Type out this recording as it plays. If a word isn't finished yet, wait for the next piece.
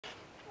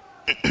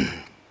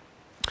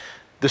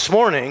This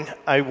morning,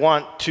 I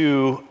want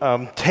to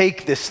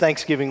take this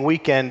Thanksgiving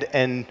weekend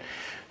and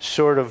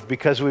sort of,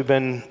 because we've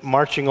been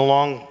marching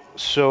along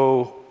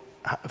so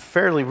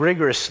fairly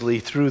rigorously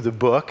through the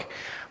book,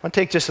 I want to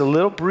take just a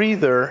little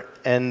breather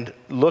and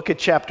look at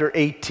chapter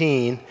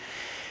 18.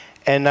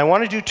 And I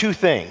want to do two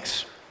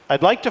things.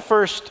 I'd like to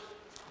first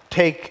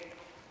take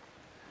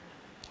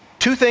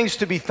two things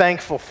to be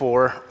thankful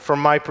for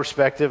from my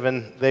perspective,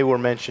 and they were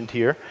mentioned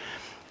here.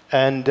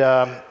 And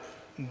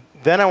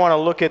then I want to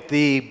look at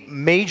the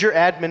major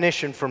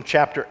admonition from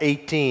chapter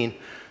 18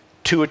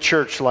 to a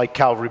church like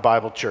Calvary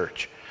Bible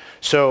Church.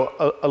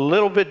 So a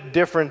little bit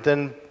different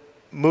than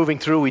moving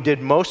through. We did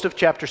most of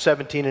chapter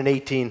 17 and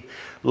 18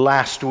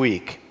 last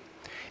week.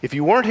 If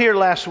you weren't here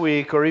last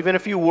week, or even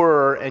if you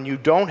were and you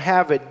don't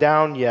have it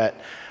down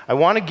yet, I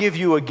want to give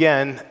you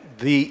again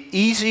the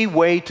easy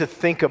way to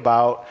think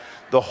about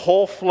the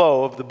whole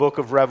flow of the book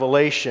of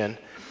Revelation.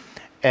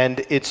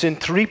 And it's in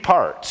three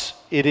parts.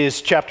 It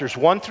is chapters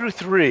 1 through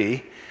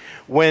 3,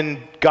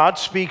 when God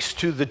speaks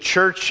to the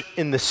church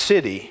in the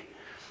city,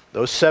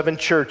 those 7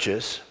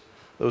 churches.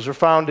 Those are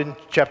found in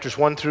chapters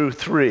 1 through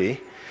 3.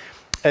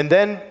 And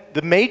then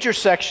the major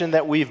section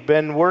that we've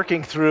been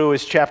working through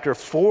is chapter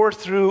 4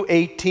 through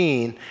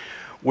 18,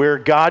 where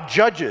God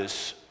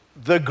judges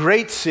the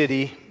great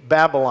city,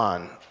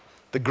 Babylon.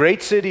 The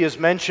great city is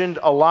mentioned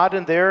a lot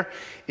in there.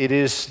 It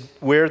is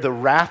where the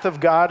wrath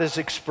of God is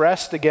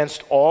expressed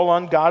against all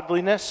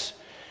ungodliness,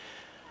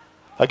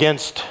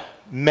 against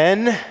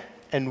men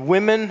and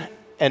women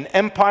and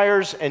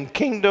empires and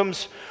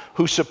kingdoms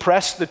who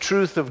suppress the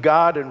truth of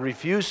God and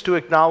refuse to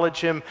acknowledge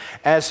Him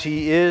as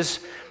He is.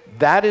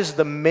 That is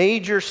the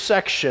major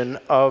section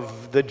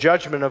of the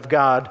judgment of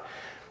God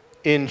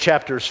in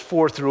chapters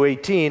 4 through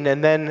 18.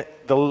 And then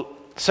the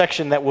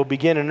section that will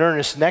begin in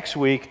earnest next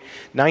week,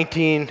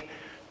 19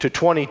 to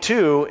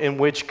 22, in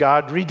which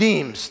God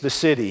redeems the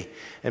city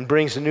and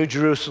brings a new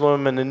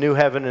Jerusalem and a new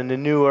heaven and a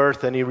new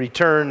earth, and He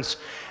returns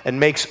and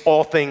makes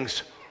all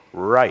things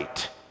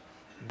right.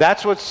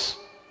 That's what's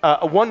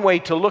one way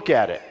to look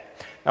at it.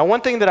 Now,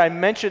 one thing that I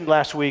mentioned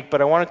last week,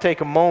 but I want to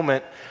take a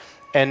moment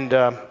and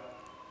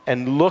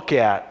look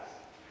at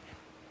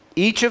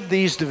each of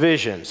these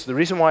divisions. The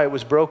reason why it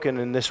was broken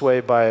in this way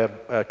by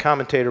a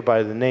commentator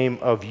by the name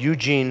of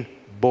Eugene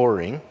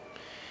Boring.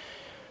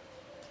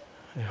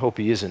 I hope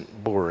he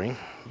isn't boring,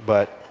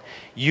 but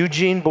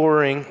Eugene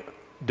Boring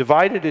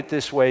divided it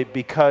this way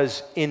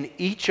because in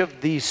each of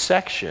these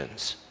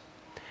sections,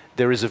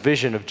 there is a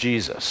vision of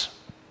Jesus,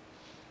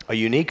 a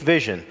unique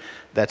vision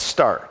that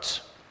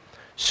starts.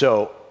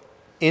 So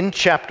in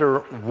chapter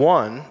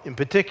 1 in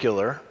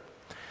particular,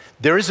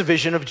 there is a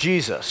vision of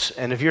Jesus.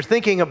 And if you're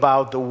thinking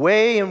about the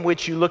way in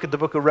which you look at the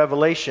book of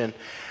Revelation,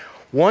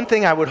 one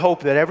thing I would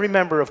hope that every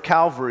member of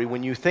Calvary,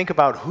 when you think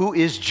about who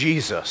is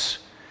Jesus,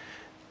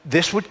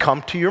 this would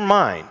come to your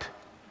mind,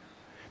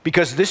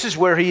 because this is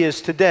where He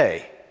is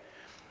today.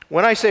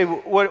 When I say,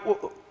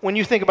 when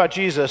you think about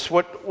Jesus,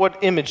 what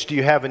image do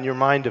you have in your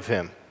mind of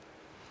Him?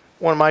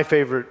 One of my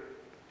favorite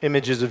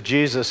images of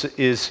Jesus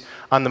is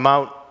on the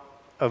Mount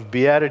of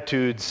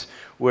Beatitudes,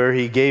 where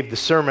He gave the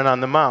Sermon on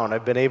the Mount.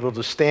 I've been able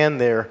to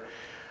stand there,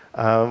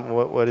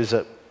 what is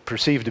it,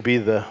 perceived to be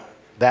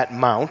that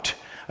mount,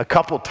 a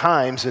couple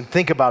times and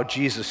think about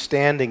Jesus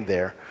standing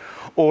there.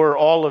 Or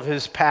all of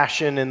His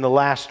passion in the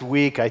last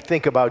week, I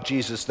think about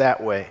Jesus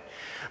that way.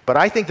 But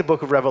I think the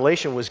book of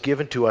Revelation was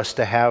given to us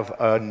to have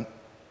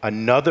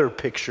another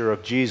picture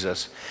of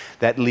Jesus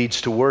that leads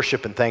to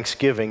worship and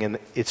thanksgiving, and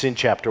it's in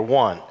chapter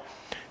 1.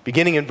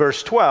 Beginning in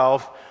verse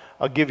 12,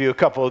 I'll give you a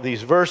couple of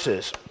these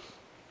verses.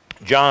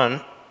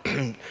 John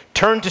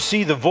turned to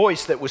see the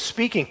voice that was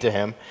speaking to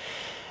him,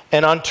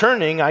 and on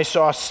turning, I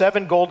saw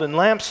 7 golden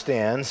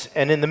lampstands,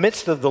 and in the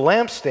midst of the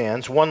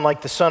lampstands, one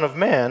like the Son of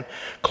Man,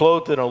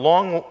 clothed in a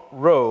long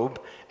robe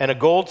and a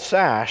gold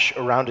sash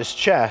around his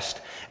chest,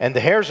 and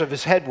the hairs of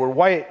his head were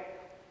white,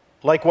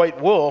 like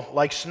white wool,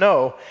 like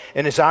snow,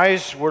 and his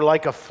eyes were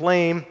like a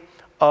flame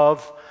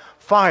of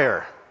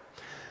fire.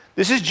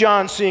 This is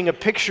John seeing a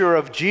picture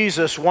of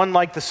Jesus, one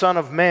like the Son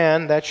of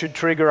Man. That should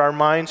trigger our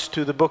minds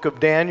to the book of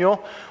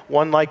Daniel,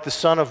 one like the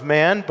Son of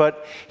Man,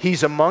 but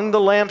He's among the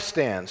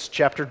lampstands.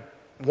 Chapter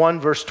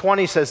 1, verse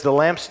 20 says the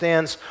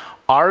lampstands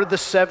are the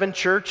 7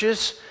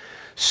 churches,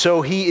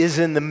 so He is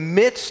in the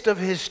midst of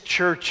His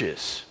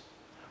churches,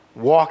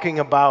 walking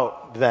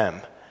about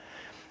them.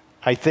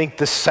 I think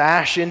the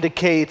sash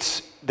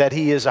indicates that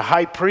He is a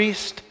high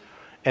priest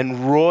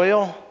and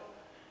royal.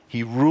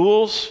 He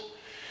rules.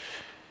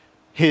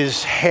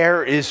 His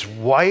hair is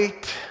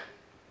white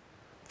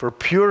for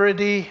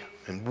purity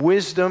and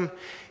wisdom.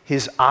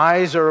 His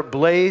eyes are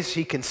ablaze.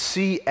 He can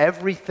see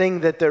everything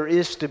that there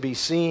is to be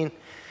seen.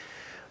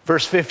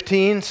 Verse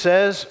 15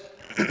 says,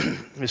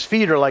 His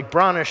feet are like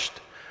burnished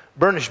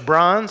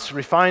bronze,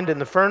 refined in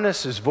the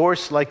furnace. His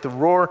voice like the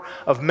roar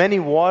of many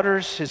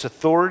waters. His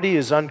authority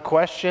is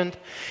unquestioned.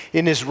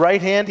 In His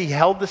right hand He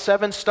held the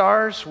 7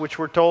 stars, which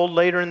we're told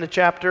later in the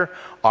chapter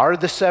are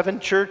the 7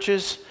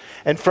 churches.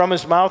 And from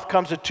His mouth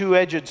comes a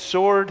 2-edged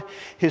sword,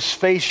 His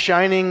face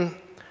shining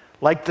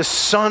like the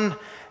sun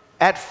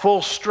at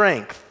full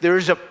strength. There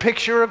is a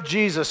picture of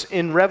Jesus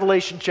in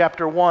Revelation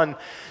chapter 1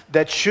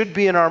 that should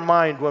be in our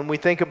mind when we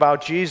think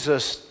about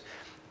Jesus,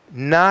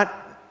 not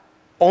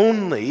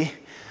only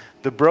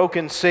the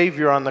broken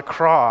Savior on the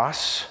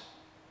cross,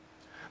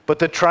 but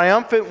the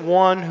triumphant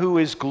one who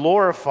is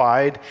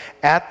glorified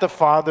at the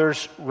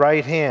Father's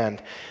right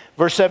hand.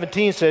 Verse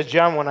 17 says,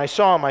 John, when I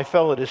saw him, I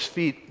fell at his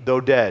feet,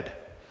 though dead.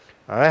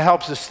 Now, that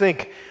helps us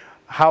think,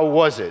 how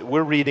was it?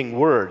 We're reading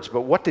words,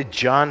 but what did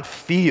John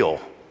feel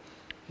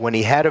when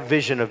he had a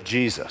vision of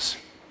Jesus?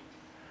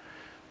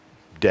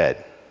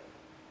 Dead.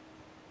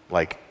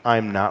 Like,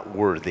 I'm not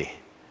worthy.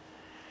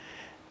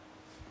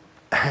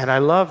 And I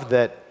love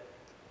that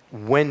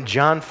when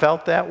John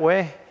felt that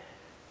way,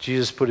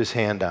 Jesus put his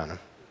hand on him.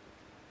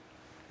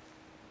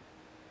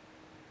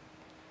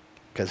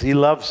 Because he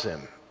loves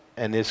him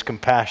and is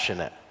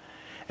compassionate.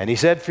 And he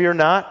said, fear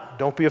not,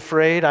 don't be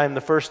afraid. I am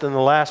the first and the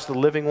last, the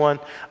living one.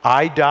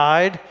 I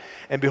died,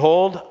 and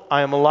behold,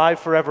 I am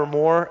alive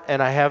forevermore,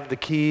 and I have the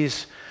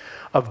keys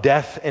of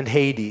death and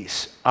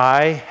Hades.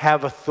 I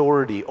have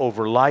authority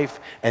over life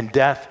and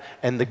death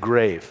and the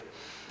grave.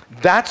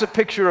 That's a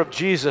picture of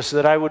Jesus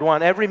that I would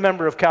want every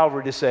member of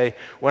Calvary to say,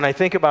 when I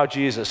think about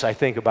Jesus, I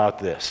think about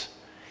this.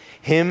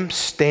 Him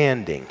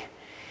standing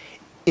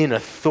in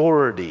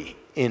authority,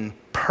 in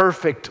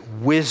perfect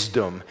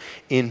wisdom,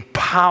 in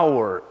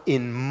power,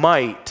 in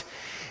might.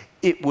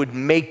 It would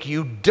make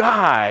you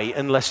die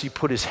unless he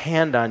put his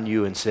hand on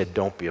you and said,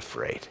 don't be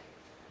afraid.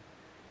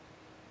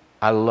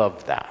 I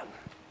love that.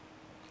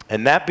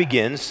 And that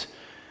begins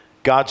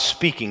God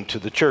speaking to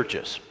the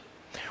churches.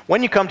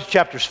 When you come to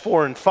chapters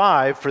 4 and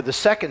 5, for the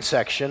second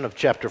section of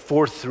chapter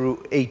 4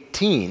 through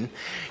 18,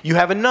 you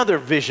have another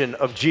vision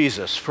of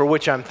Jesus, for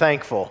which I'm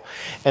thankful.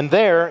 And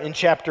there in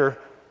chapter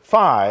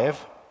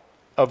 5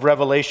 of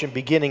Revelation,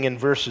 beginning in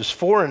verses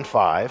 4 and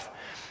 5,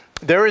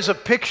 there is a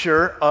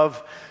picture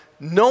of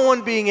no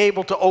one being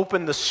able to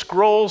open the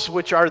scrolls,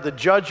 which are the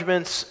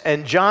judgments.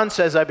 And John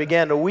says, I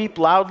began to weep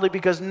loudly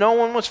because no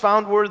one was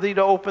found worthy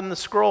to open the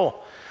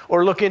scroll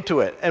or look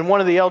into it. And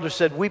one of the elders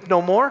said, weep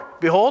no more.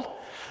 Behold,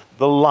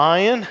 the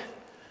Lion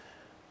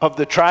of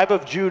the tribe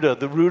of Judah,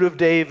 the root of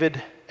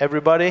David,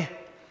 everybody,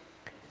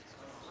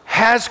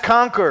 has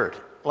conquered.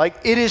 Like,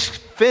 it is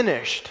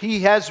finished.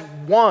 He has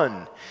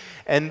won.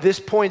 And this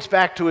points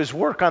back to his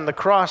work on the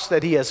cross,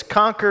 that he has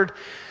conquered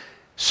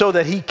so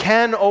that he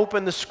can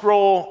open the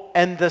scroll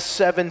and the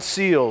seven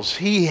seals.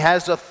 He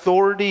has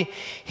authority.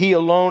 He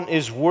alone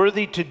is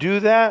worthy to do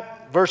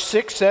that. Verse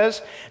 6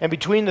 says, and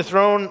between the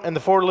throne and the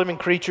four living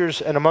creatures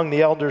and among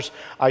the elders,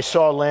 I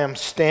saw a lamb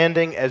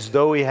standing as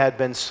though he had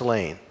been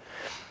slain.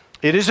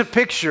 It is a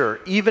picture,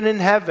 even in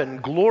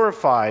heaven,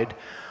 glorified,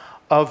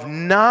 of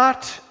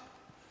not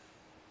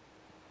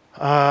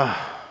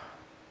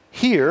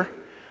here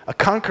a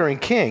conquering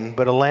king,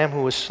 but a lamb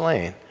who was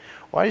slain.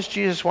 Why does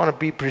Jesus want to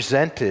be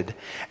presented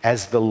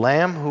as the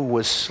lamb who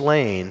was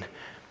slain?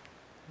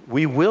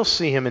 We will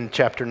see him in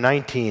chapter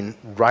 19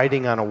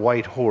 riding on a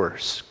white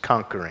horse,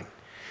 conquering.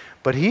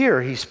 But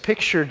here he's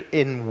pictured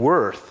in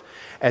worth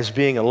as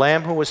being a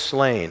lamb who was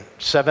slain.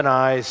 7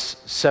 eyes,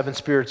 7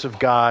 spirits of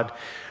God,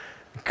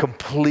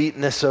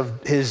 completeness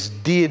of his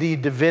deity,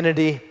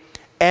 divinity.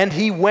 And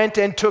he went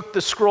and took the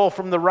scroll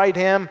from the right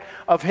hand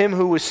of him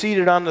who was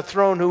seated on the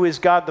throne, who is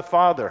God the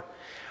Father.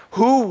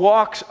 Who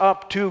walks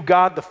up to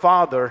God the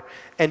Father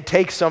and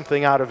takes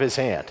something out of his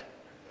hand?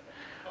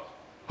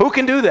 Who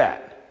can do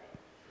that?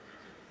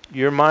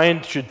 Your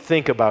mind should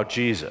think about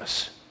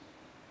Jesus.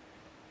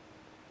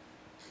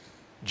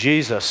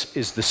 Jesus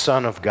is the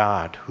Son of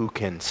God who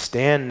can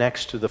stand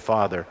next to the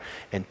Father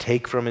and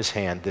take from his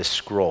hand this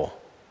scroll.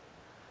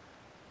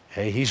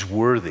 Okay, he's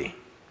worthy.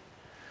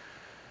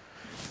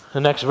 The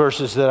next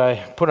verses that I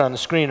put on the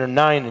screen are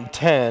 9 and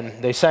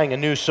 10. They sang a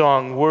new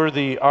song,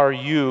 Worthy are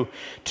you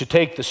to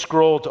take the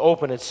scroll, to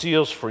open its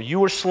seals, for you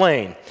were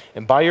slain,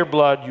 and by your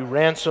blood you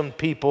ransomed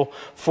people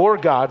for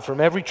God from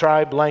every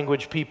tribe,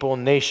 language, people,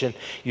 and nation.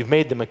 You've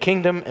made them a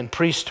kingdom and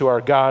priests to our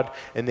God,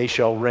 and they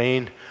shall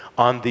reign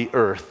on the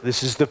earth.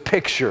 This is the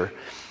picture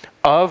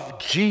of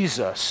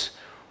Jesus,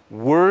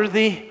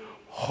 worthy,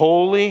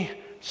 holy,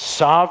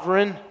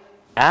 sovereign,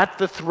 at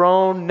the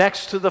throne,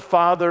 next to the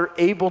Father,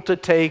 able to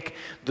take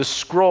the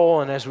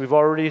scroll. And as we've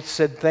already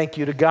said, thank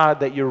you to God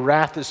that your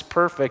wrath is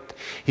perfect.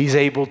 He's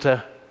able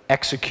to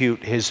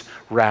execute his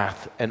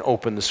wrath and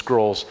open the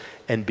scrolls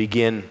and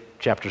begin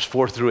chapters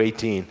 4 through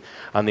 18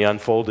 on the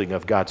unfolding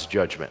of God's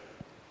judgment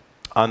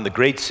on the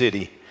great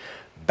city,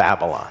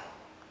 Babylon.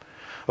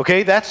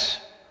 Okay, that's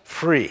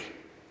free.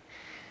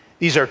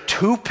 These are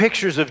 2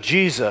 pictures of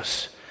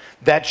Jesus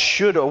that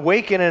should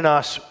awaken in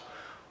us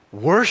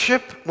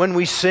worship when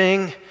we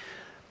sing,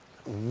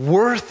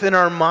 worth in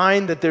our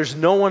mind that there's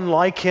no one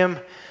like him.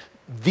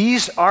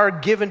 These are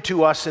given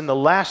to us in the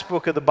last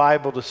book of the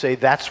Bible to say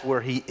that's where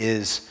he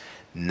is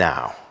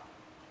now.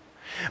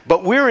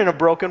 But we're in a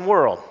broken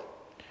world.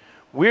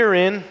 We're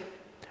in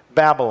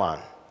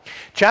Babylon.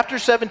 Chapter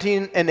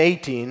 17 and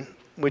 18,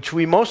 which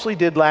we mostly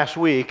did last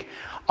week,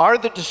 are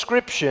the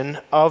description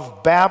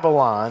of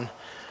Babylon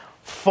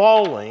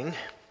falling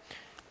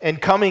and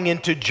coming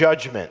into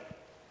judgment.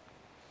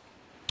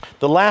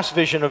 The last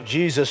vision of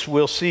Jesus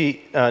we'll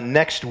see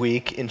next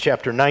week in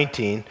chapter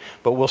 19,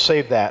 but we'll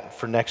save that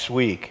for next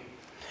week.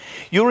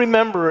 You'll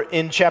remember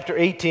in chapter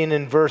 18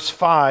 in verse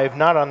 5,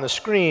 not on the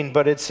screen,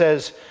 but it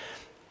says,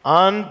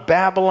 on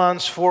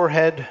Babylon's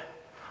forehead,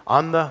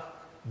 on the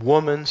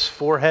woman's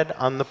forehead,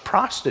 on the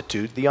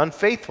prostitute, the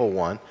unfaithful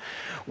one,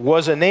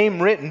 was a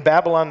name written,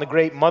 Babylon the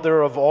Great,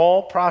 mother of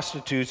all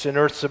prostitutes and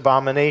earth's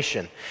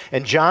abomination.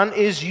 And John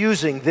is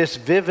using this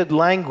vivid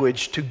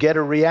language to get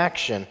a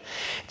reaction,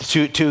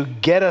 to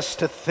get us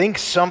to think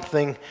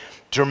something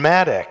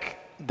dramatic,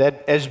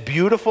 that as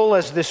beautiful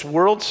as this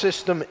world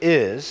system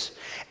is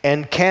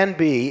and can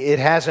be, it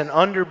has an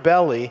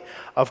underbelly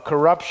of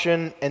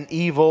corruption and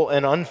evil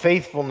and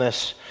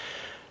unfaithfulness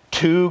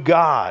to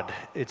God.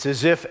 It's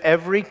as if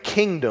every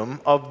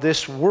kingdom of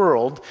this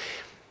world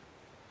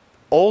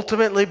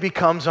ultimately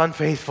becomes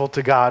unfaithful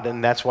to God,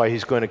 and that's why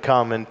he's going to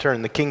come and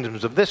turn the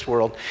kingdoms of this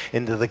world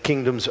into the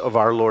kingdoms of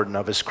our Lord and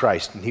of his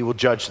Christ, and he will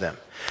judge them.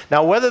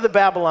 Now, whether the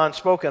Babylon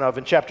spoken of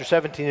in chapter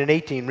 17 and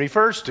 18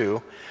 refers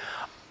to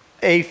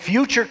a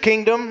future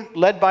kingdom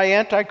led by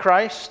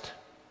Antichrist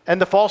and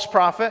the false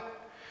prophet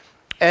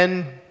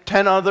and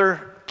 10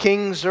 other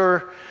kings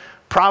or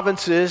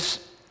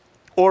provinces,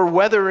 or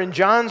whether in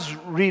John's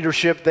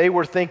readership they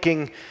were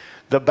thinking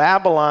the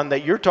Babylon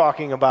that you're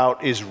talking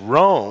about is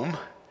Rome,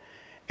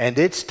 and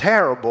it's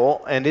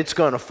terrible, and it's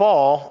going to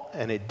fall,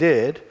 and it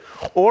did,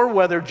 or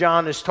whether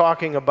John is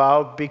talking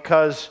about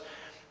because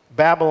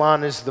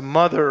Babylon is the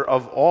mother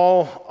of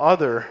all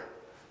other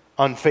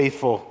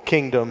unfaithful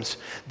kingdoms.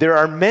 There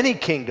are many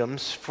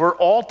kingdoms for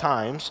all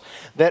times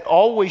that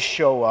always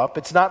show up.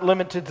 It's not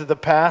limited to the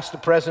past, the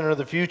present, or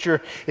the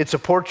future. It's a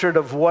portrait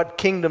of what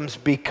kingdoms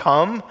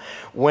become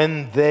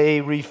when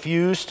they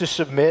refuse to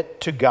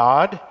submit to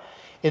God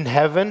in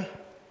heaven,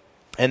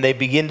 and they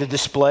begin to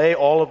display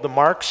all of the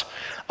marks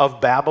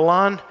of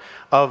Babylon,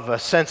 of a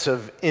sense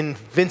of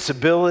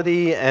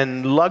invincibility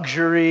and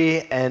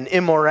luxury and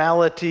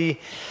immorality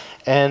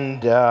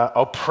and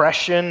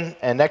oppression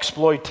and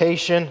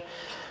exploitation.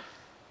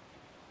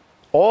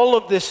 All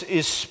of this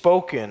is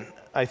spoken,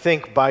 I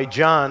think, by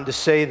John to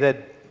say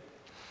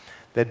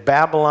that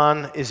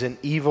Babylon is an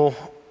evil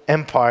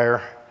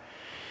empire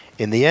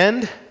in the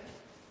end,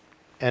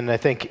 and I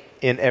think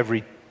in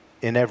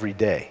every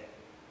day.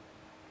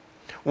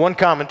 One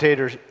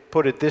commentator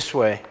put it this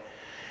way,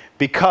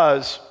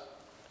 because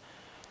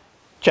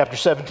chapter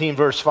 17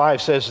 verse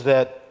 5 says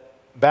that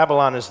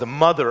Babylon is the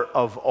mother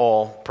of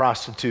all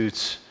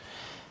prostitutes.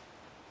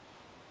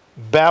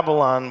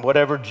 Babylon,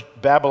 whatever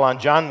Babylon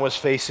John was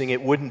facing,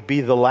 it wouldn't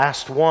be the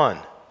last one.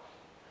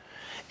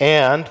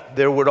 And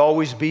there would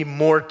always be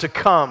more to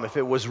come if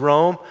it was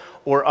Rome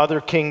or other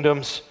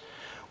kingdoms,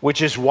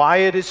 which is why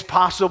it is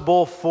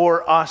possible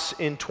for us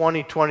in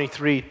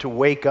 2023 to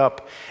wake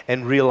up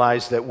and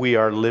realize that we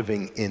are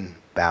living in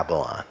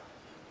Babylon.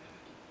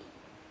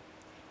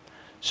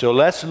 So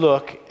let's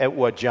look at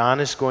what John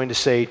is going to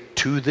say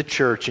to the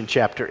church in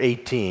chapter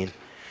 18,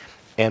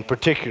 and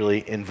particularly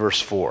in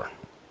verse 4.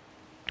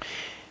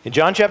 In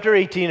John chapter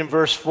 18 and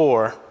verse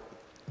 4,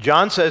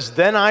 John says,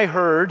 "Then I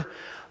heard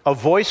a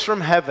voice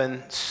from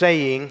heaven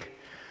saying,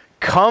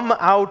 'Come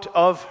out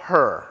of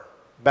her,'"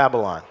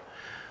 Babylon,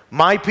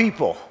 "'my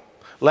people,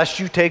 lest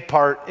you take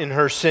part in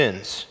her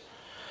sins.'"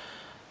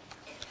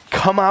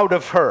 Come out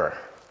of her.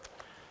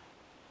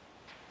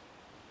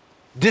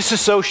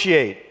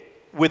 Disassociate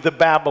with the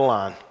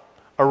Babylon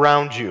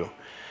around you.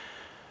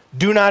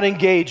 Do not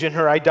engage in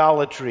her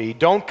idolatry.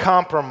 Don't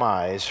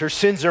compromise. Her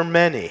sins are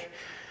many.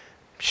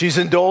 She's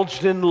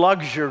indulged in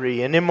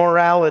luxury and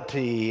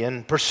immorality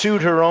and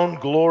pursued her own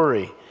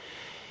glory.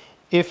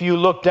 If you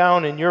look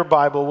down in your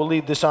Bible, we'll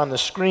leave this on the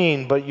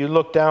screen, but you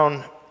look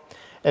down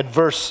at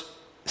verse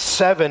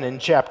 7 in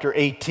chapter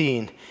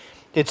 18.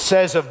 It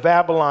says of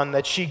Babylon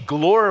that she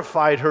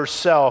glorified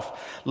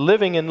herself,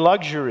 living in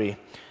luxury.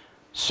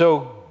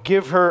 So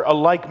give her a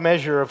like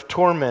measure of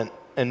torment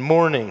and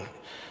mourning,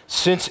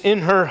 since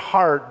in her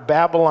heart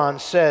Babylon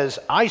says,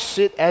 "I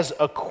sit as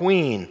a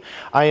queen.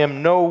 I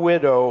am no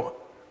widow,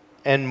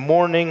 and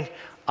mourning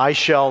I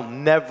shall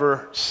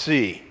never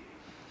see."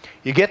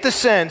 You get the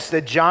sense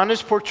that John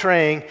is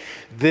portraying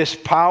this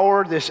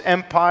power, this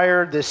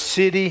empire, this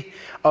city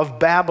of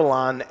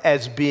Babylon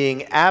as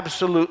being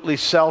absolutely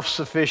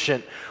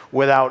self-sufficient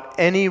without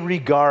any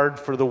regard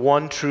for the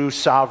one true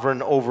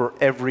sovereign over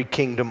every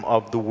kingdom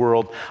of the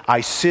world.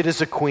 I sit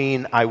as a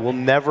queen. I will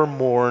never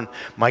mourn.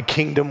 My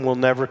kingdom will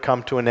never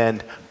come to an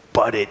end,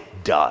 but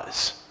it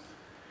does.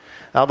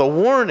 Now, the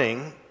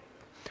warning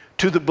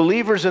to the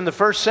believers in the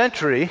first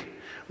century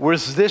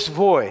was this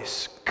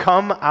voice,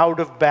 "Come out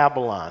of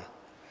Babylon."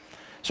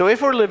 So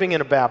if we're living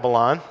in a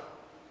Babylon,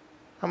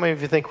 how many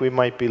of you think we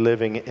might be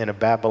living in a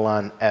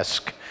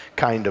Babylon-esque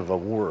kind of a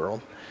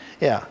world?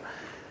 Yeah.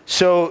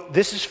 So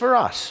this is for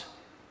us.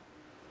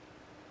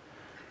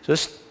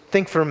 Just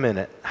think for a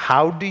minute.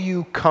 How do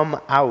you come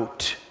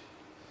out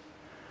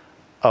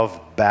of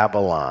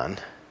Babylon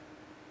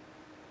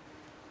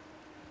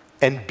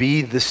and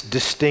be this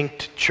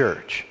distinct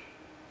church.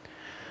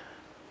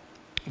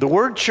 The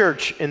word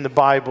church in the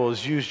Bible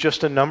is used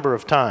just a number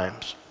of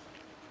times,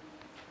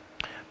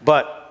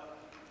 but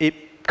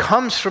it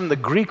comes from the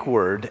Greek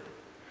word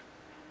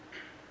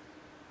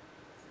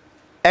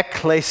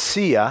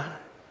ekklesia.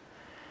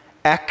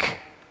 Ek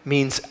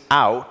means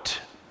out,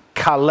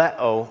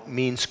 kaleo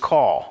means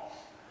call.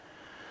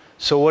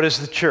 So what is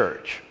the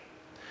church?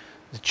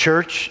 The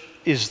church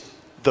is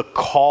the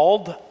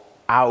called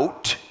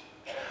out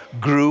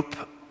group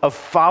of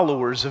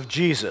followers of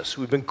Jesus.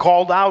 We've been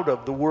called out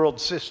of the world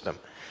system.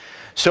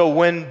 So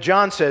when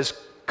John says,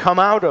 come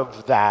out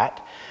of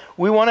that,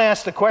 we want to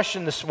ask the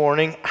question this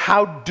morning,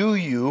 how do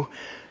you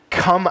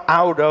come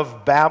out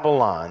of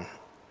Babylon?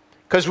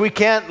 Because we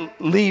can't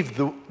leave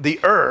the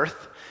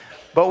earth,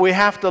 but we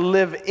have to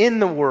live in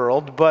the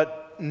world,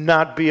 but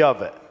not be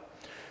of it.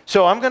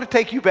 So I'm going to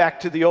take you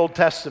back to the Old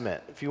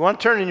Testament. If you want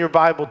to turn in your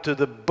Bible to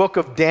the book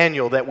of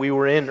Daniel that we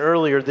were in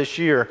earlier this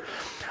year,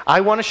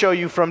 I want to show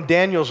you from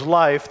Daniel's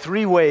life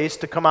 3 ways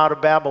to come out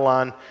of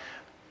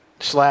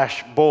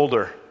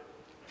Babylon/Boulder.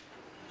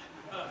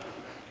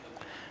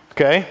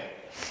 Okay?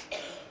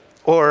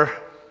 Or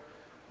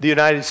the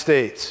United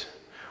States.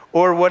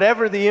 Or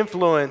whatever the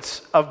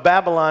influence of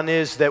Babylon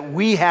is that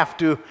we have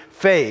to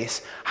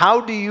face.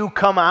 How do you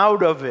come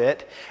out of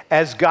it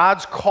as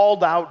God's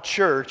called out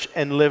church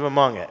and live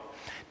among it?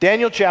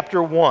 Daniel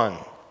chapter 1. I'm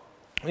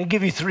going to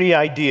give you 3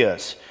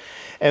 ideas.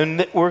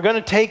 And we're going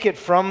to take it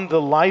from the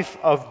life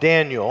of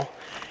Daniel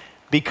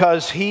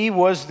because he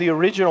was the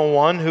original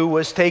one who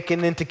was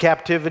taken into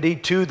captivity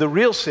to the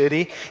real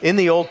city in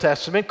the Old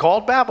Testament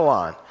called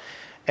Babylon.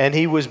 And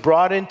he was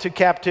brought into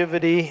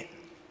captivity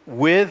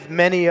with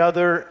many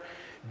other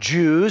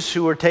Jews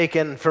who were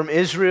taken from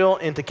Israel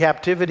into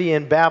captivity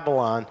in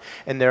Babylon.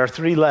 And there are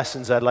 3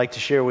 lessons I'd like to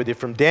share with you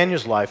from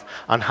Daniel's life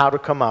on how to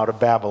come out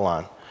of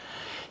Babylon.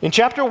 In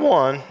chapter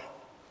 1,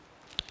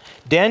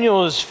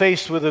 Daniel is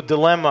faced with a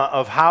dilemma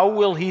of how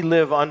will he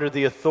live under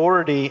the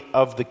authority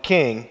of the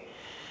king,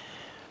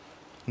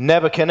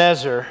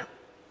 Nebuchadnezzar,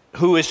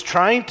 who is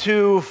trying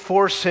to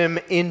force him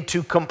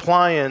into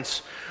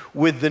compliance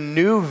with the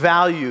new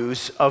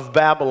values of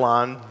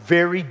Babylon,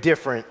 very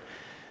different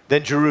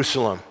than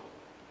Jerusalem.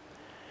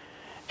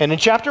 And in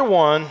chapter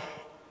 1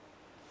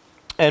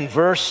 and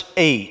verse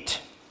 8,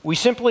 we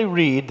simply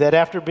read that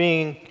after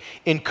being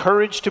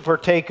encouraged to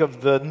partake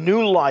of the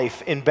new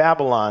life in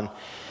Babylon,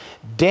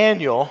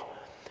 Daniel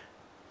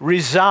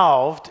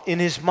resolved in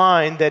his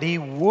mind that he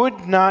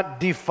would not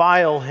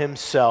defile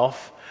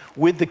himself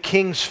with the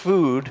king's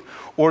food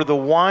or the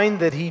wine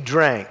that he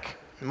drank.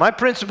 My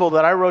principle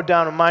that I wrote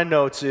down in my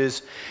notes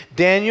is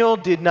Daniel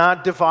did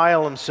not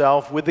defile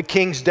himself with the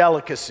king's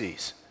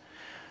delicacies.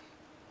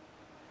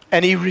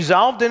 And he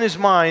resolved in his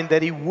mind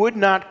that he would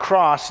not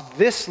cross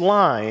this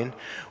line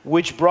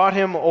which brought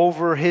him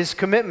over his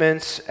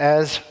commitments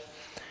as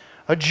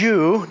a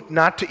Jew,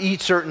 not to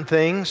eat certain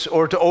things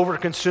or to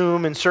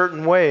overconsume in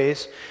certain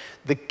ways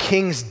the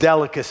king's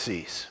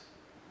delicacies.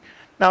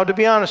 Now, to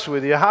be honest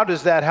with you, how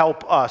does that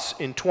help us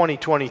in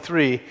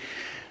 2023?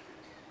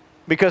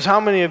 Because how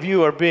many of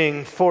you are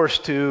being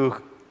forced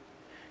to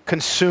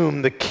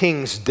consume the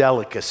king's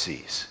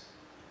delicacies?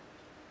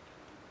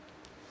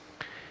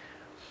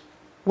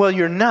 Well,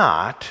 you're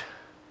not,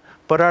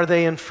 but are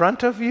they in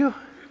front of you?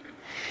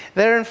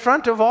 They're in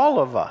front of all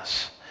of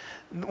us.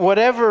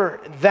 Whatever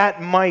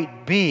that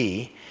might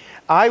be,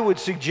 I would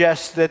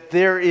suggest that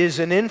there is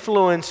an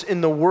influence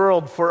in the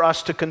world for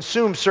us to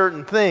consume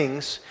certain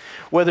things,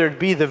 whether it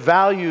be the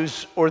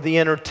values or the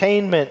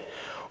entertainment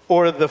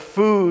or the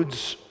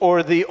foods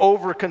or the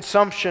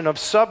overconsumption of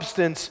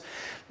substance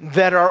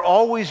that are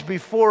always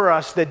before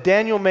us, that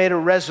Daniel made a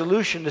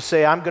resolution to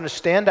say, I'm going to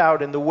stand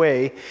out in the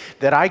way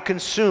that I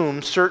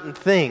consume certain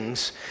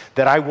things,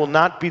 that I will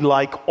not be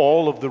like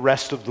all of the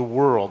rest of the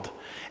world.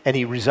 And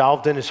he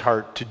resolved in his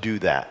heart to do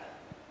that.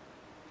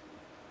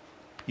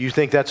 You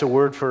think that's a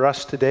word for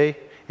us today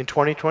in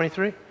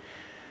 2023?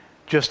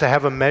 Just to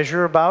have a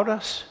measure about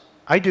us?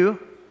 I do.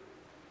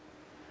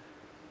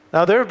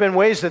 Now, there have been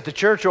ways that the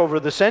church over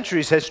the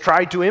centuries has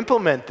tried to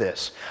implement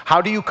this. How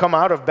do you come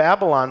out of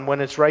Babylon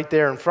when it's right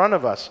there in front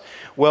of us?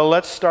 Well,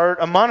 let's start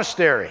a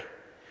monastery.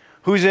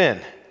 Who's in?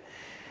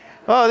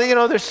 Oh, you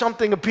know, there's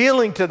something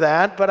appealing to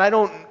that, but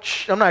I'm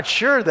not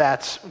sure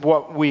that's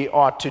what we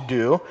ought to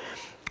do.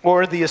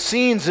 Or the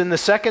Essenes in the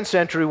 2nd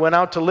century went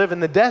out to live in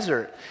the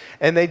desert,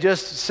 and they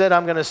just said,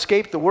 I'm going to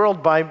escape the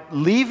world by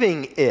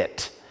leaving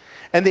it.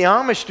 And the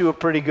Amish do a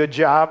pretty good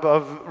job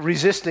of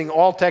resisting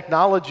all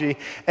technology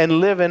and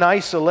live in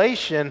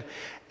isolation,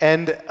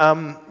 and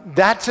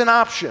that's an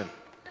option.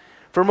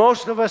 For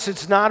most of us,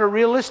 it's not a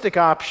realistic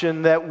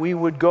option that we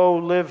would go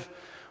live.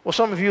 Well,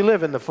 some of you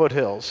live in the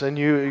foothills, and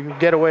you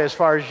get away as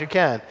far as you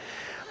can.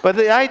 But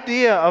the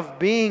idea of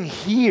being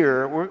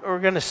here, we're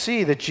going to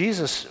see that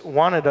Jesus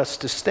wanted us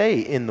to stay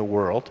in the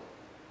world,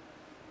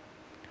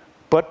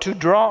 but to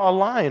draw a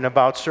line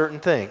about certain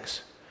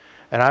things.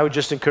 And I would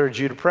just encourage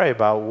you to pray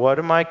about what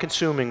am I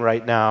consuming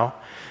right now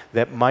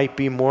that might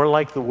be more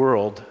like the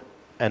world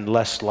and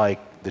less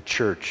like the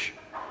church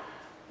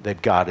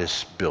that God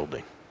is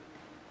building.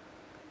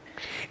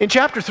 In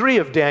chapter 3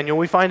 of Daniel,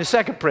 we find a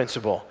second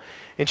principle.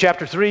 In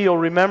chapter 3, you'll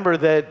remember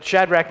that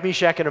Shadrach,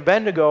 Meshach, and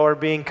Abednego are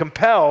being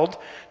compelled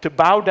to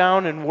bow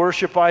down and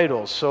worship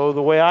idols. So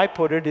the way I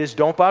put it is,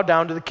 don't bow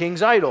down to the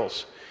king's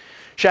idols.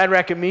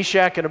 Shadrach and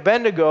Meshach and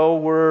Abednego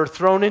were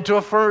thrown into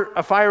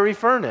a fiery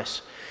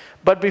furnace.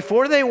 But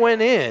before they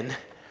went in,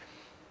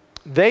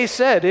 they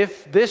said,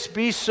 if this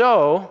be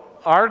so,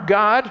 our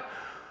God,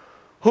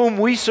 whom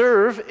we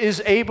serve,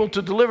 is able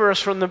to deliver us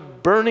from the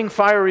burning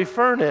fiery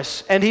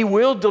furnace, and he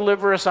will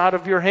deliver us out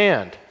of your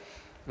hand.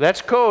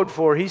 That's code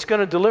for he's going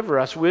to deliver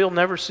us. We'll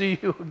never see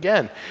you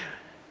again.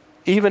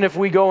 Even if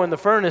we go in the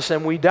furnace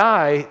and we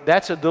die,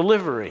 that's a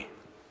delivery.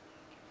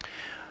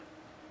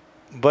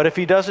 But if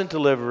he doesn't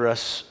deliver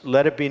us,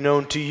 let it be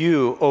known to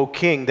you, O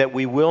king, that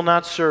we will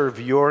not serve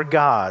your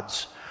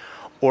gods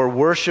or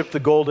worship the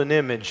golden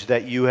image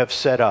that you have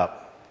set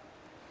up.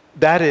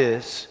 That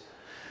is,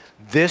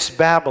 this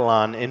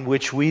Babylon in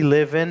which we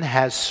live in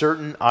has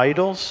certain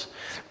idols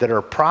that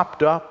are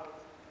propped up,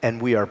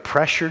 and we are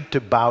pressured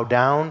to bow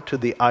down to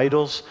the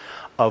idols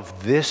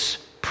of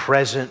this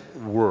present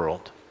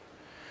world.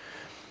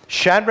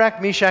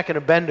 Shadrach, Meshach, and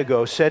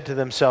Abednego said to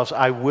themselves,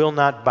 I will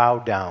not bow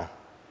down.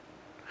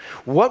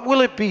 What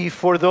will it be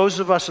for those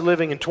of us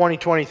living in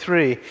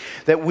 2023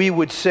 that we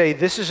would say,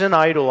 this is an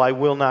idol I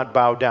will not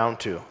bow down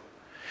to?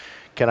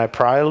 Can I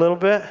pry a little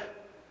bit?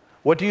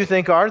 What do you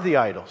think are the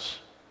idols?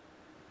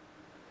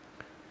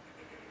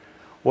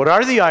 What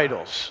are the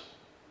idols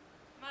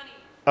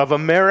of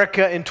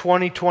America in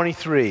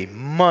 2023?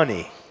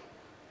 Money,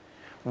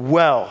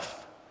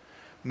 wealth,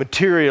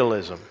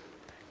 materialism,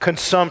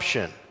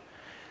 consumption.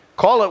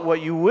 Call it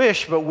what you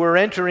wish, but we're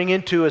entering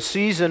into a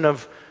season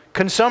of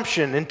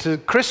consumption, into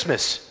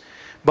Christmas,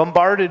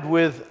 bombarded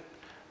with,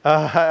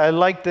 I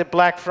like that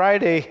Black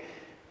Friday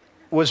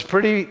was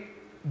pretty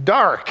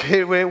dark.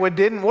 It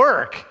didn't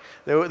work.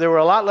 There were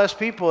a lot less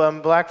people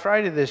on Black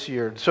Friday this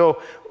year.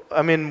 So,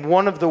 I mean,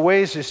 one of the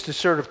ways is to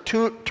sort of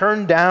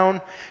turn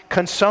down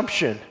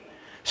consumption,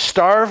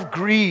 starve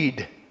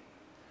greed,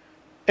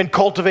 and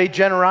cultivate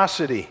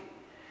generosity.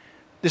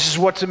 This is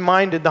what's in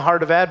mind in the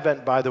heart of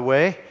Advent, by the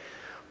way.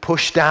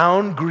 Push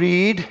down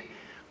greed,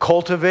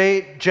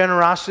 cultivate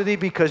generosity,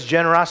 because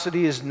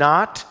generosity is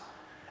not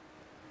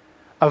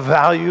a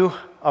value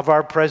of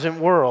our present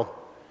world.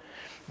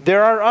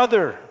 There are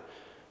other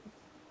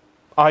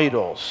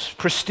idols: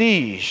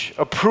 prestige,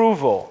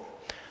 approval,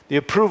 the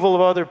approval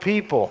of other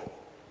people,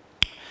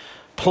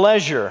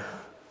 pleasure,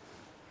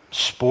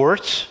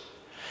 sports.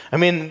 I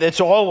mean, it's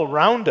all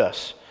around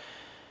us.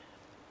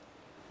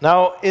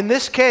 Now, in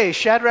this case,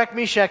 Shadrach,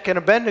 Meshach, and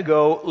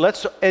Abednego,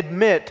 let's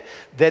admit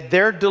that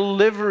their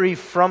delivery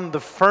from the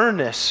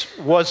furnace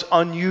was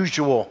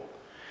unusual.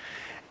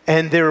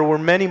 And there were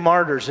many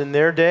martyrs in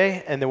their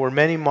day, and there were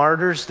many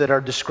martyrs that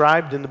are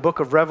described in the book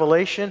of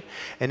Revelation.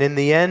 And in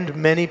the end,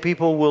 many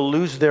people will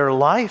lose their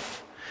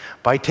life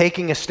by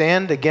taking a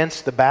stand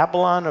against the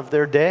Babylon of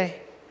their day.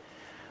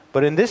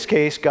 But in this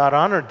case, God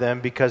honored them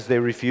because they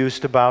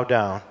refused to bow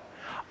down.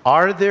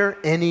 Are there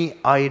any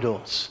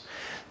idols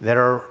that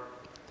are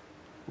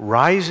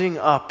rising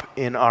up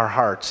in our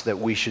hearts that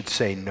we should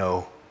say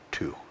no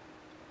to?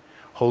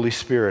 Holy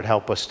Spirit,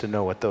 help us to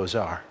know what those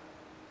are.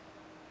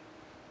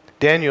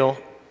 Daniel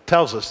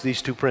tells us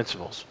these two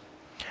principles.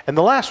 And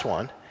the last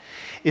one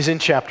is in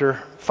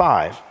chapter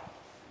 6.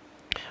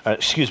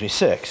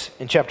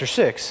 In chapter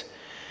 6.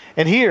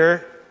 And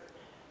here,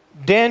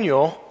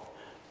 Daniel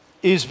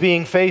is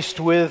being faced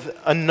with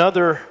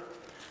another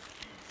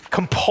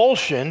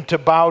compulsion to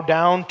bow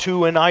down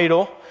to an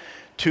idol,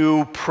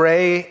 to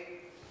pray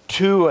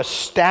to a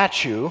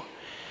statue,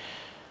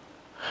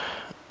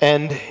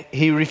 and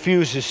he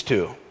refuses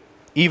to.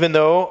 Even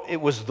though it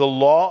was the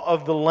law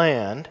of the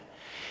land,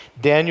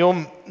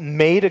 Daniel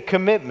made a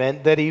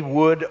commitment that he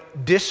would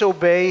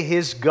disobey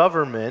his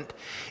government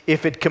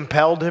if it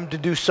compelled him to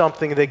do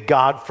something that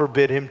God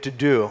forbid him to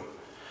do.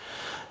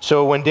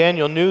 So when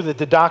Daniel knew that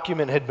the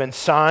document had been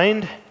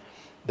signed,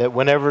 that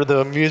whenever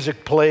the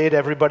music played,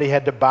 everybody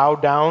had to bow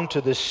down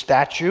to this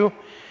statue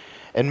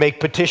and make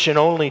petition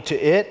only to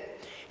it,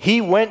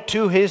 he went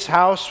to his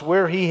house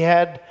where he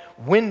had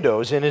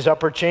windows in his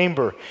upper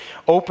chamber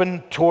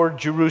open toward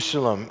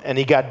Jerusalem, and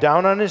he got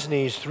down on his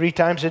knees 3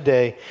 times a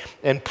day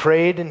and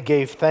prayed and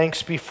gave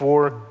thanks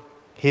before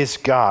his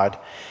God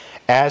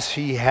as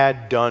he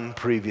had done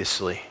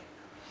previously.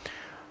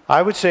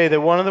 I would say that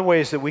one of the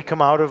ways that we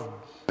come out of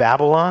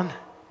Babylon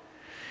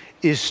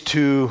is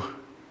to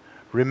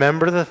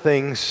remember the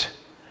things,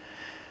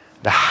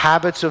 the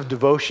habits of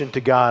devotion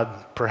to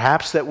God,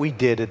 perhaps that we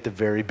did at the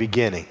very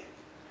beginning.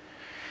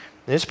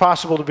 It's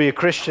possible to be a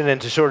Christian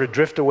and to sort of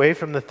drift away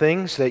from the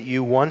things that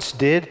you once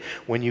did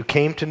when you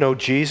came to know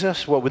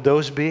Jesus. What would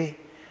those be?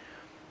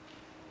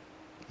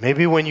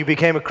 Maybe when you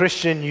became a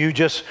Christian, you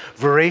just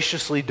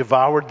voraciously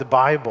devoured the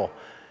Bible.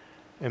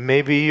 And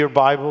maybe your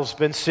Bible's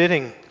been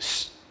sitting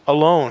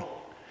alone.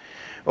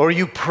 Or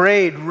you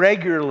prayed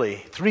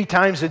regularly. 3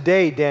 times a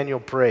day, Daniel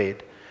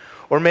prayed.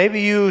 Or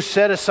maybe you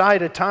set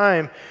aside a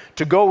time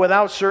to go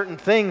without certain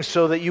things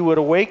so that you would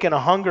awaken a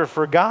hunger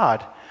for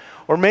God.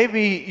 Or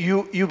maybe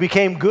you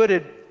became good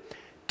at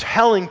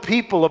telling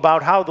people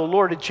about how the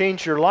Lord had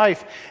changed your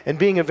life and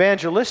being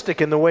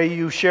evangelistic in the way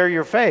you share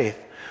your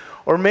faith.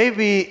 Or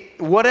maybe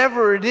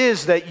whatever it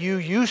is that you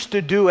used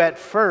to do at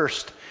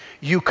first,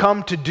 you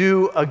come to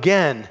do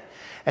again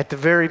at the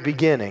very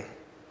beginning.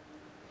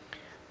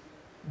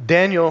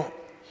 Daniel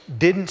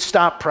didn't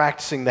stop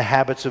practicing the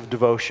habits of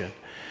devotion.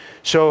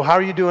 So how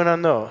are you doing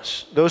on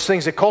those? Those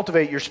things that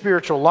cultivate your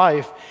spiritual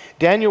life,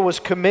 Daniel was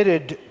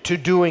committed to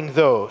doing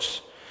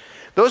those.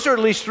 Those are at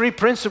least 3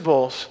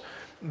 principles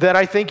that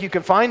I think you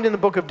can find in the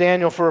book of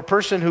Daniel for a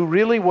person who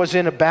really was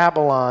in a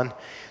Babylon,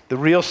 the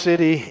real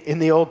city in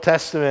the Old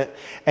Testament,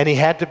 and he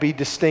had to be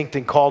distinct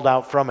and called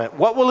out from it.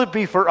 What will it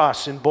be for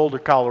us in Boulder,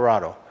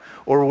 Colorado,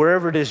 or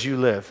wherever it is you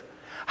live?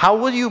 How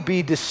will you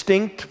be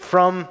distinct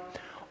from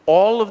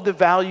all of the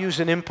values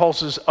and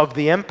impulses of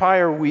the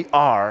empire we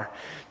are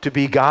to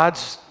be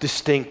God's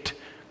distinct,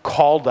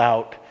 called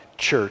out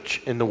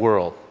church in the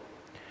world?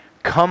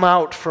 Come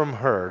out from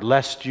her,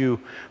 lest you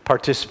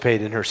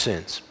participate in her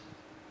sins.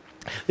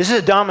 This is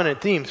a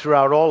dominant theme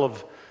throughout all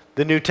of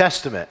the New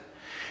Testament.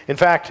 In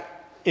fact,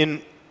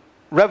 in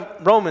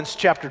Romans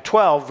chapter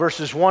 12,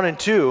 verses 1 and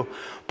 2,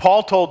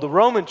 Paul told the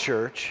Roman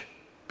church,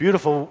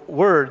 beautiful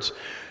words,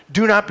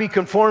 do not be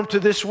conformed to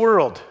this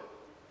world.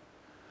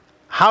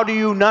 How do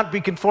you not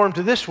be conformed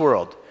to this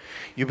world?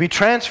 You be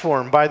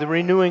transformed by the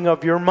renewing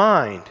of your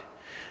mind.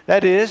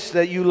 That is,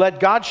 that you let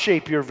God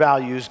shape your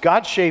values,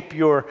 God shape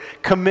your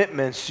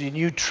commitments, and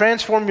you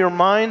transform your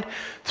mind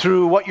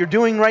through what you're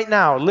doing right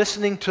now,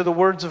 listening to the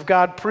words of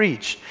God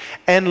preached,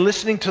 and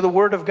listening to the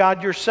Word of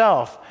God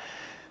yourself.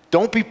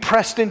 Don't be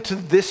pressed into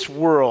this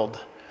world,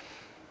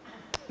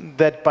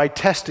 that by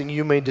testing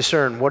you may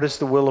discern what is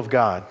the will of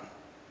God,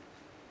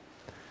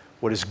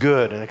 what is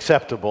good and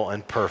acceptable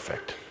and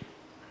perfect.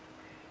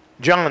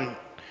 John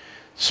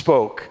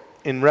spoke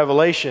in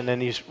Revelation, and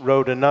he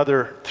wrote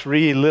another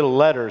 3 little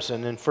letters.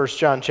 And in 1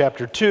 John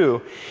chapter 2,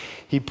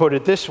 he put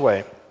it this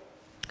way: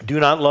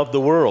 do not love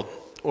the world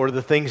or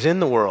the things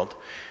in the world.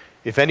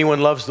 If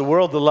anyone loves the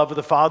world, the love of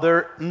the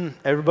Father,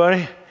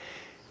 everybody,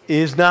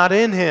 is not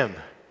in him.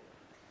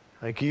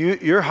 Like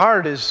your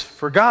heart is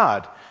for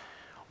God.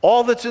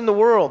 All that's in the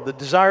world, the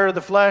desire of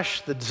the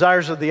flesh, the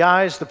desires of the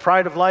eyes, the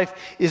pride of life,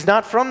 is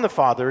not from the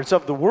Father, it's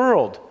of the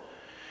world.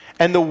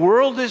 And the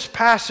world is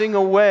passing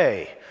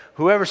away.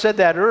 Whoever said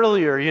that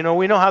earlier,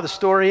 we know how the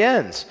story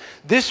ends.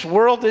 This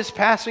world is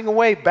passing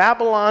away.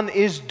 Babylon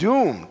is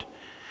doomed,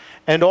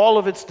 and all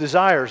of its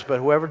desires, but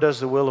whoever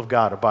does the will of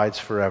God abides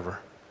forever.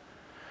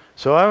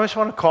 So I always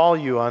want to call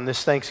you on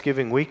this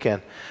Thanksgiving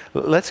weekend.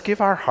 Let's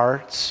give our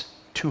hearts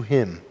to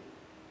Him.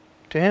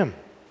 To Him.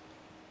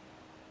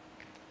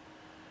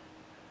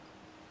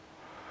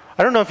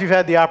 I don't know if you've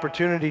had the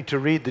opportunity to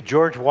read the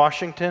George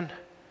Washington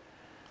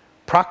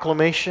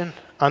Proclamation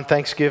on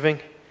Thanksgiving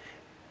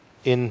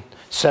in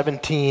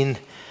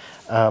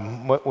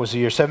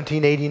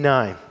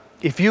 1789.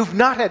 If you've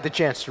not had the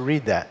chance to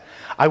read that,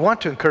 I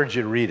want to encourage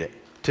you to read it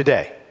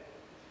today.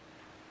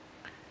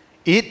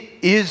 It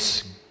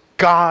is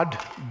God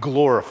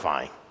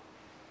glorifying,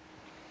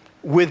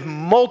 with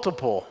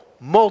multiple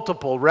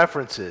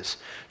references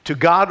to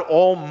God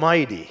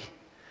Almighty.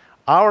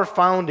 Our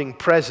founding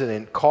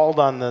president called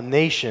on the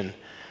nation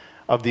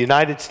of the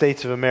United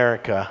States of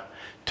America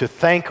to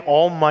thank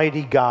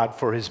Almighty God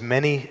for His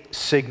many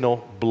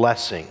signal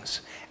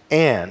blessings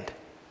and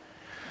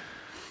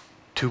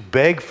to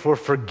beg for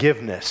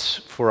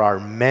forgiveness for our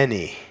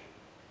many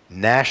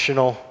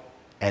national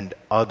and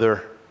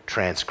other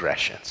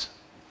transgressions.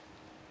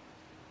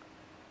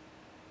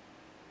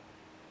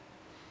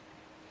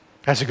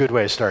 That's a good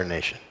way to start a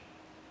nation.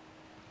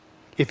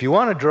 If you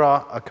want to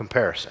draw a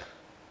comparison,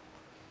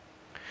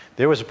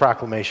 there was a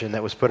proclamation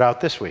that was put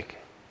out this week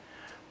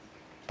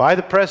by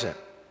the present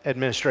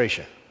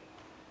administration.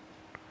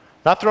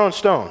 Not throwing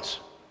stones,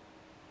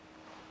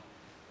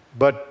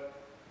 but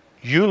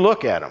you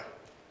look at them.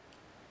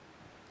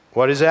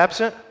 What is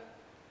absent?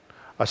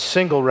 A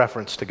single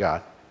reference to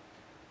God.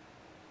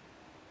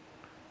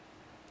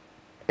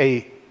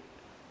 A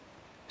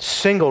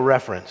single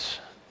reference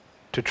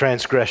to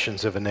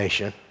transgressions of a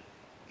nation.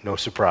 No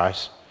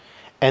surprise.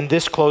 And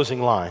this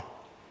closing line: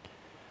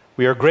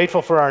 we are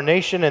grateful for our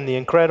nation and the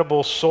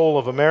incredible soul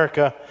of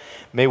America.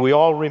 May we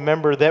all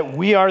remember that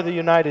we are the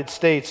United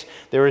States.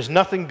 There is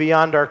nothing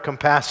beyond our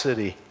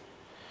capacity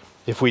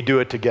if we do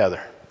it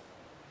together.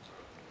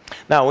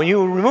 Now, when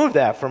you remove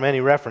that from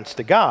any reference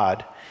to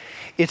God,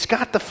 it's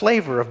got the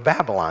flavor of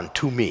Babylon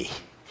to me.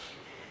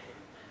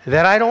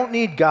 That I don't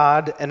need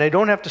God, and I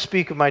don't have to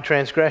speak of my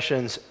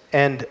transgressions,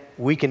 and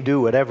we can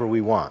do whatever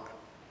we want.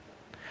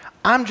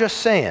 I'm just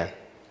saying,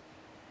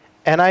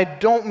 and I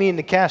don't mean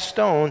to cast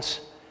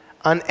stones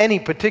on any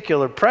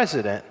particular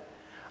president.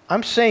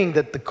 I'm saying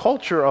that the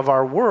culture of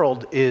our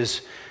world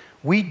is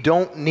we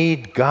don't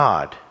need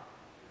God.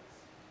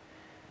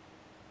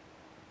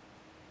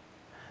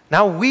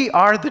 Now, we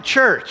are the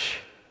church.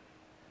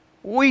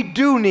 We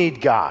do need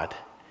God.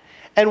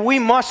 And we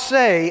must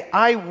say,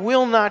 I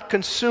will not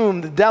consume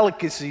the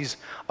delicacies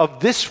of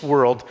this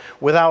world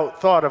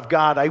without thought of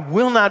God. I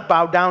will not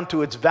bow down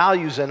to its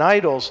values and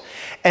idols.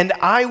 And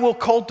I will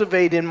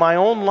cultivate in my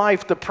own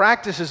life the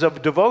practices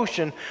of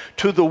devotion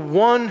to the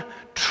one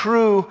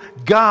true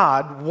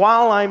God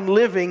while I'm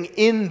living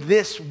in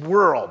this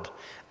world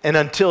and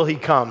until he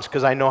comes,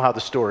 because I know how the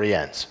story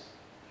ends.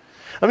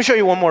 Let me show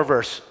you one more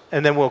verse,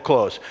 and then we'll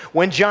close.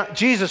 When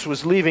Jesus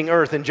was leaving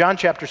earth in John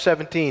chapter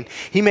 17,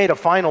 he made a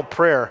final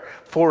prayer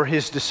for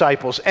his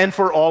disciples and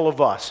for all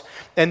of us.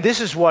 And this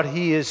is what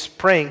he is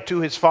praying to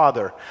his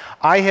Father.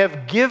 I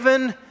have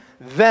given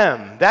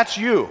them, that's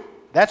you,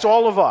 that's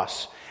all of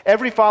us,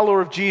 every follower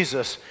of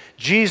Jesus,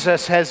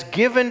 Jesus has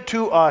given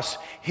to us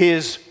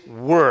his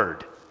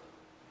word.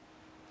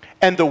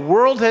 And the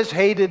world has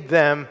hated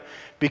them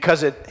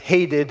because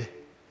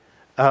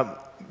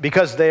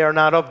because they are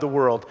not of the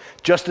world,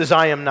 just as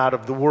I am not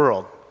of the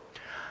world.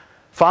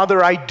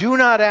 Father, I do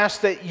not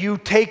ask that you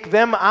take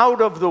them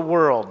out of the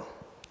world.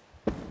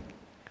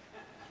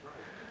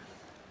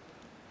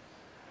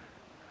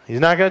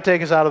 He's not going to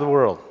take us out of the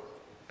world,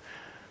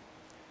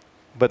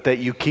 but that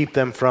you keep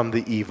them from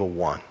the evil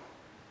one.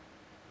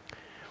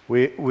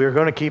 We're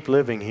going to keep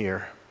living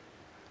here,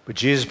 but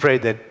Jesus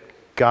prayed that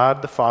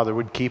God the Father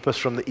would keep us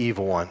from the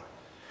evil one.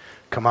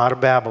 Come out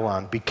of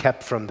Babylon, be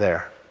kept from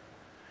there.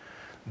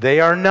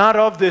 They are not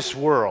of this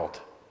world.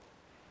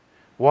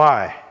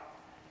 Why?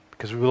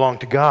 Because we belong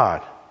to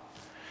God.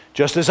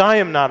 Just as I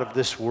am not of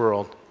this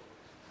world.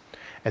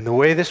 And the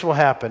way this will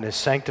happen is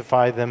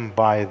sanctify them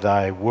by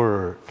thy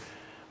word,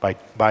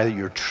 by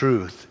your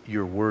truth.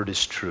 Your word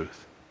is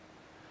truth.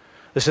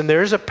 Listen,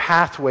 there is a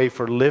pathway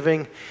for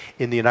living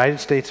in the United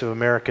States of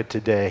America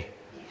today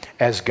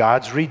as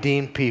God's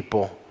redeemed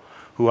people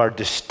who are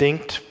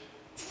distinct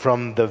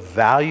from the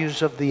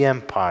values of the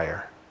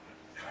empire.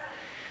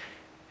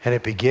 And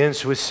it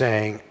begins with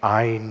saying,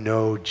 I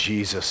know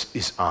Jesus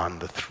is on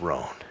the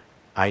throne.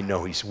 I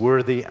know he's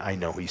worthy. I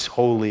know he's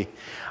holy.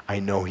 I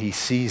know he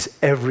sees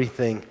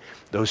everything.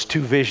 Those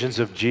two visions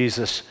of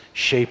Jesus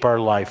shape our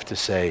life to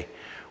say,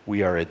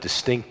 we are a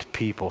distinct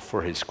people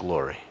for his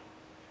glory.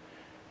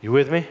 You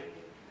with me?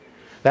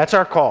 That's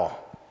our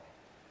call.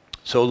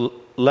 So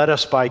let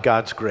us, by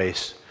God's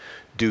grace,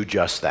 do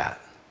just that.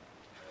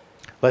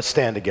 Let's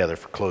stand together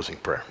for closing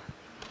prayer.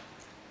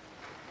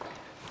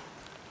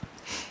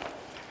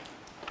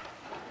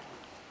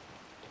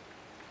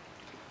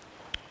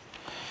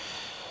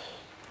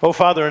 Oh,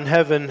 Father in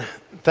heaven,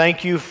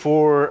 thank you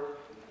for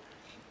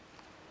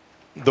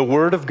the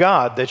Word of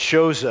God that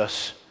shows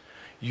us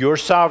your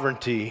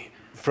sovereignty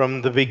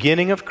from the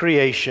beginning of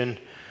creation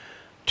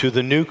to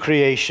the new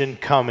creation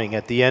coming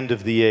at the end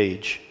of the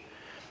age.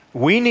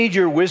 We need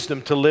your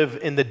wisdom to live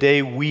in the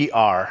day we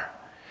are.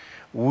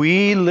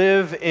 We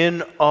live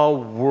in a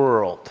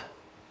world,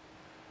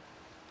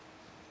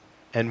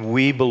 and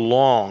we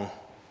belong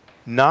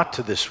not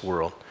to this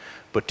world,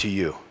 but to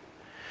you.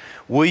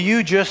 Will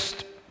you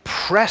just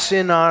press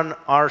in on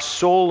our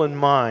soul and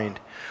mind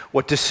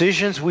what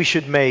decisions we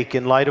should make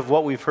in light of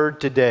what we've heard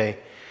today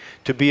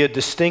to be a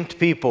distinct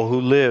people who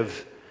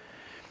live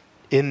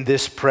in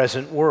this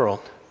present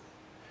world.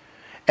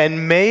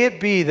 And may it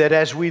be that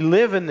as we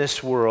live in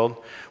this world,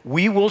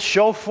 we will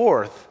show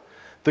forth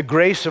the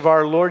grace of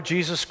our Lord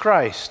Jesus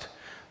Christ,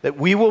 that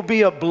we will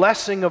be a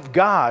blessing of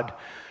God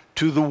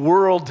to the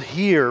world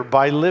here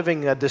by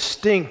living a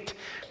distinct,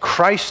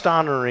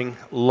 Christ-honoring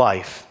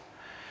life.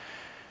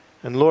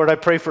 And Lord, I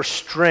pray for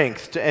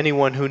strength to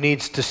anyone who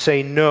needs to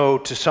say no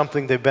to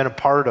something they've been a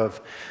part of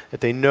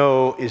that they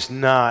know is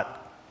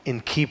not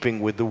in keeping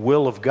with the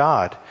will of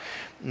God.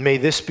 May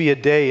this be a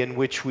day in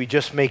which we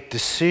just make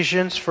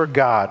decisions for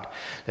God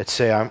that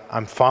say,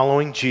 I'm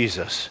following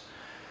Jesus,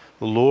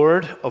 the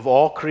Lord of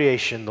all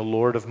creation, the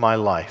Lord of my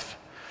life.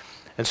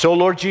 And so,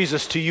 Lord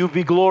Jesus, to you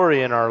be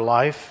glory in our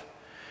life.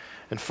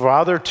 And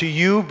Father, to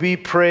you be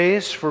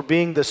praise for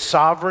being the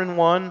sovereign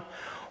one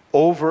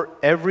over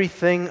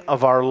everything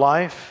of our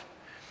life.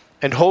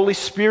 And Holy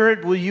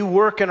Spirit, will you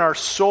work in our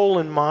soul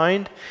and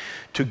mind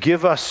to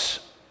give us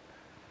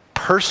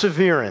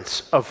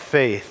perseverance of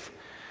faith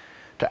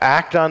to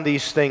act on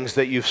these things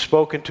that you've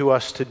spoken to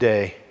us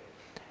today.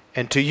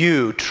 And to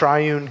you,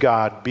 triune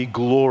God, be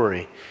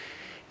glory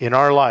in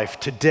our life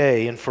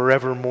today and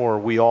forevermore,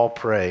 we all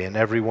pray. And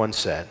everyone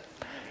said,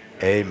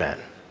 amen.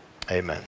 Amen.